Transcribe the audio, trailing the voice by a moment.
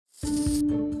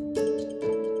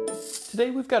today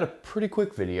we've got a pretty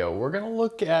quick video. We're going to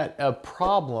look at a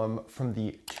problem from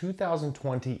the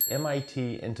 2020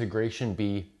 MIT Integration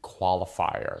Bee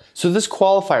Qualifier. So this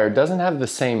qualifier doesn't have the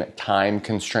same time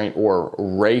constraint or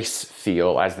race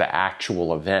feel as the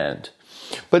actual event,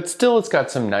 but still it's got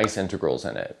some nice integrals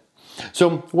in it.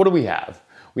 So what do we have?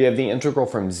 We have the integral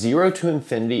from 0 to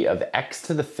infinity of x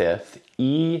to the 5th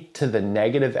e to the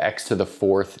negative x to the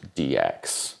 4th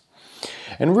dx.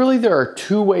 And really there are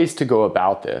two ways to go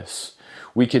about this.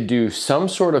 We could do some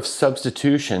sort of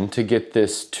substitution to get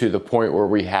this to the point where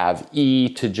we have e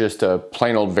to just a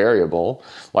plain old variable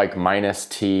like minus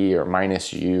t or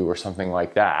minus u or something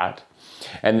like that,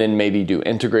 and then maybe do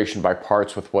integration by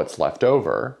parts with what's left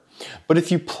over. But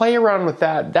if you play around with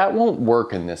that, that won't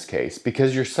work in this case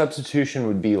because your substitution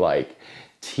would be like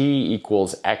t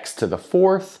equals x to the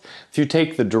 4th. If you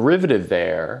take the derivative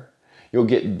there, you'll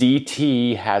get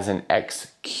dt has an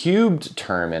x cubed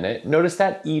term in it. Notice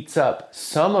that eats up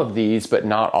some of these, but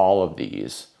not all of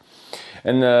these.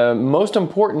 And the most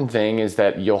important thing is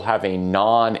that you'll have a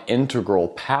non-integral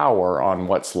power on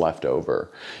what's left over,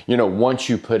 once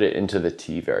you put it into the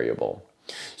t variable.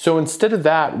 So instead of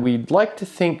that, we'd like to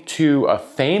think to a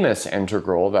famous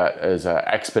integral that is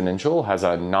exponential, has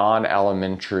a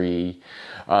non-elementary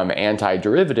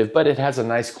antiderivative, but it has a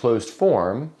nice closed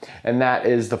form, and that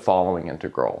is the following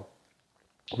integral.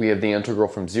 We have the integral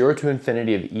from 0 to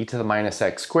infinity of e to the minus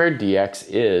x squared dx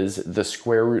is the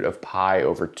square root of pi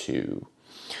over 2.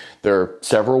 There are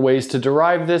several ways to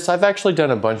derive this. I've actually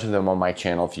done a bunch of them on my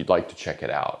channel if you'd like to check it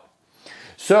out.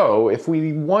 So if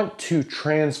we want to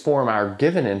transform our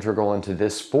given integral into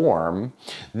this form,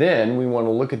 then we want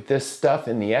to look at this stuff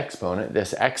in the exponent,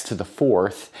 this x to the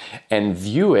 4th, and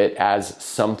view it as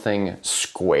something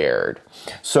squared.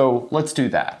 So let's do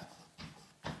that.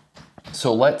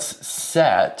 So let's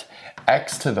set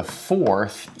x to the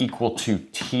 4th equal to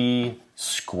t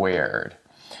squared.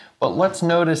 But let's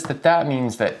notice that that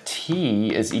means that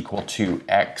t is equal to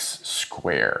x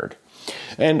squared.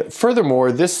 And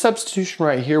furthermore, this substitution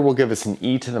right here will give us an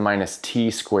e to the minus t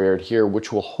squared here,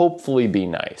 which will hopefully be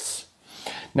nice.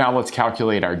 Now let's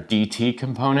calculate our dt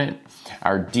component.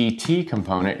 Our dt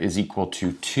component is equal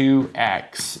to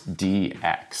 2x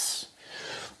dx.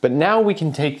 But now we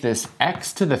can take this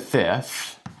x to the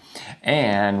 5th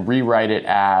and rewrite it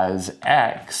as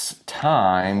x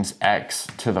times x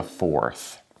to the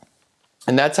 4th.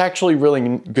 And that's actually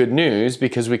really good news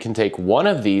because we can take one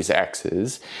of these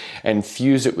x's and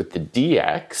fuse it with the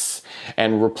dx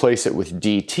and replace it with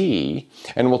dt,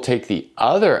 and we'll take the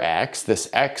other x, this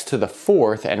x to the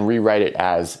 4th, and rewrite it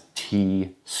as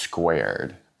t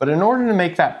squared. But in order to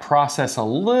make that process a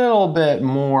little bit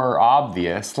more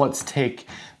obvious, let's take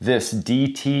this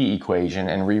dt equation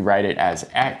and rewrite it as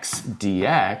x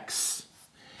dx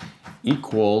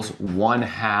equals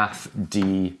 1/2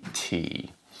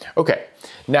 dt. Okay,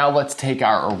 now let's take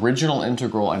our original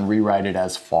integral and rewrite it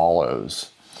as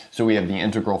follows. So we have the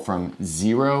integral from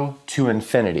 0 to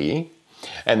infinity,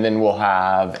 and then we'll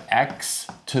have x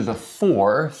to the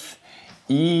 4th,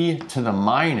 e to the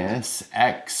minus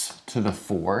x to the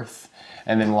 4th,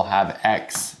 and then we'll have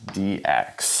x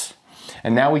dx.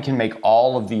 And now we can make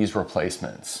all of these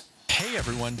replacements. Hey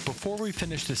everyone, before we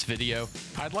finish this video,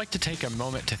 I'd like to take a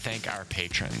moment to thank our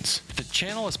patrons. The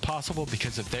channel is possible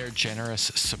because of their generous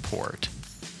support.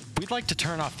 We'd like to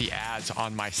turn off the ads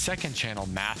on my second channel,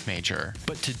 Math Major,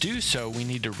 but to do so we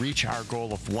need to reach our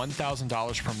goal of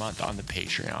 $1,000 per month on the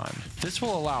Patreon. This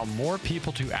will allow more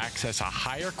people to access a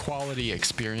higher quality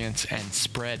experience and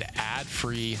spread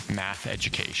ad-free math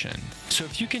education. So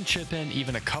if you can chip in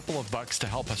even a couple of bucks to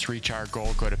help us reach our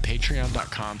goal, go to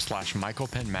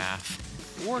patreon.com/michaelpennmath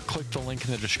or click the link in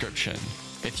the description.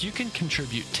 If you can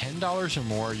contribute $10 or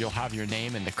more, you'll have your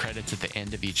name in the credits at the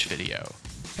end of each video.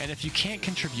 And if you can't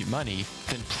contribute money,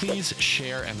 then please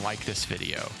share and like this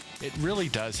video. It really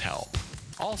does help.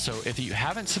 Also, if you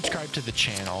haven't subscribed to the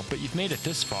channel, but you've made it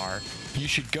this far, you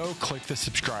should go click the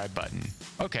subscribe button.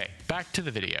 Okay, back to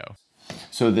the video.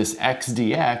 So this x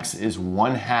dx is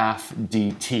 1/2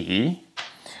 dt.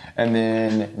 And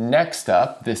then next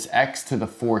up, this x to the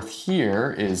 4th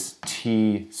here is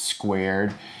t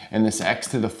squared. And this x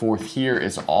to the 4th here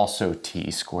is also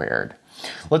t squared.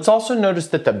 Let's also notice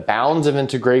that the bounds of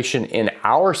integration in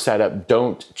our setup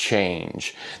don't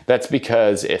change. That's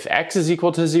because if x is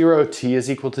equal to 0, t is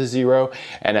equal to 0,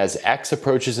 and as x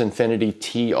approaches infinity,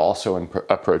 t also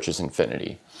approaches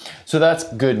infinity. So that's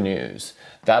good news.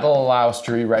 That'll allow us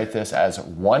to rewrite this as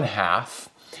 1/2,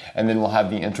 and then we'll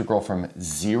have the integral from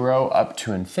 0 up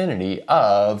to infinity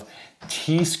of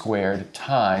t squared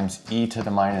times e to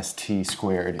the minus t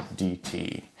squared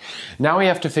dt. Now we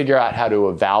have to figure out how to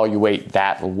evaluate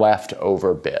that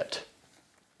leftover bit.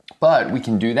 But we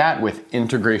can do that with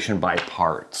integration by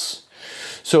parts.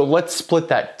 So let's split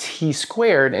that t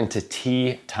squared into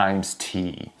t times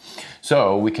t.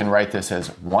 So we can write this as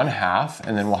 1/2,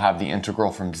 and then we'll have the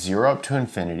integral from 0 up to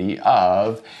infinity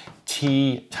of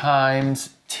t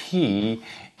times t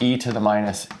e to the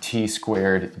minus t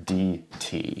squared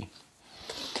dt.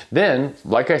 Then,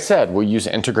 like I said, we'll use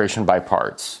integration by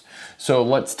parts. So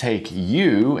let's take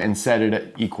u and set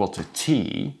it equal to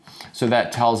t. So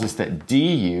that tells us that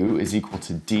du is equal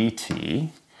to dt.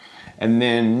 And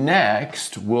then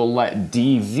next, we'll let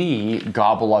dv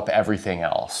gobble up everything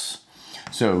else.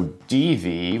 So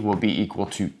dv will be equal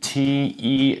to t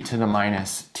e to the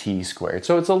minus t squared.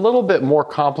 So it's a little bit more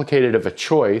complicated of a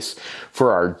choice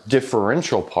for our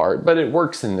differential part, but it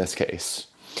works in this case.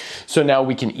 So now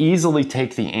we can easily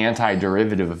take the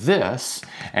antiderivative of this,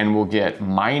 and we'll get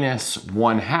minus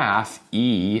 1/2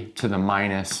 e to the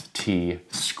minus t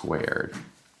squared.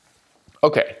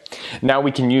 Okay, now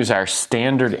we can use our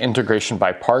standard integration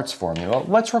by parts formula.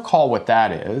 Let's recall what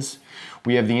that is.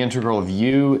 We have the integral of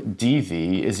u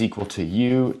dv is equal to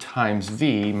u times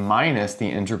v minus the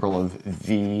integral of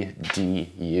v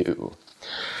du.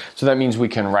 So that means we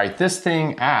can write this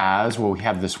thing as, well, we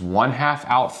have this 1/2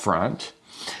 out front,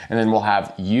 and then we'll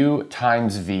have u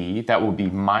times v, that will be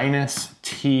minus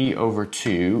t over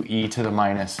 2, e to the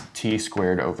minus t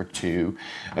squared over 2,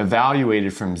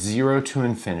 evaluated from 0 to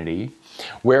infinity,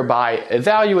 whereby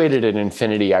evaluated at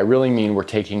infinity, I really mean we're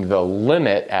taking the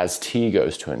limit as t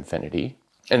goes to infinity,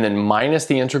 and then minus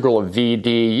the integral of v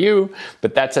du,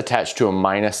 but that's attached to a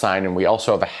minus sign, and we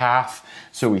also have a half,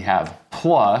 so we have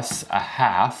plus a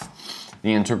half,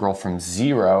 the integral from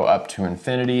 0 up to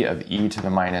infinity of e to the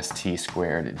minus t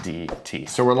squared dt.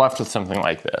 So we're left with something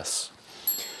like this.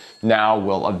 Now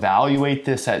we'll evaluate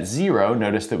this at 0.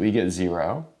 Notice that we get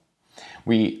 0.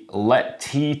 We let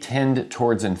t tend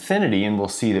towards infinity, and we'll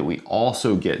see that we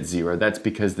also get 0. That's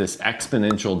because this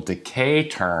exponential decay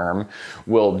term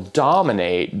will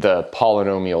dominate the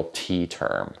polynomial t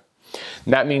term.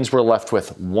 And that means we're left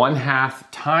with 1/2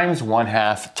 times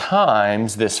 1/2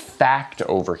 times this fact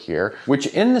over here, which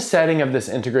in the setting of this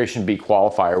integration bee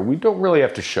qualifier, we don't really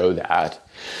have to show that.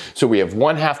 So we have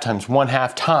 1/2 times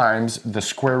 1/2 times the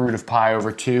square root of pi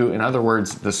over 2. In other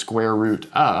words, the square root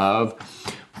of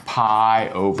pi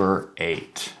over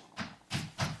 8.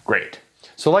 Great.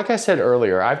 So like I said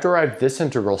earlier, I've derived this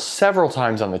integral several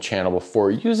times on the channel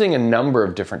before using a number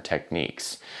of different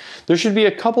techniques. There should be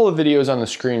a couple of videos on the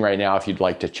screen right now if you'd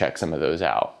like to check some of those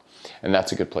out. And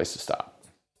that's a good place to stop.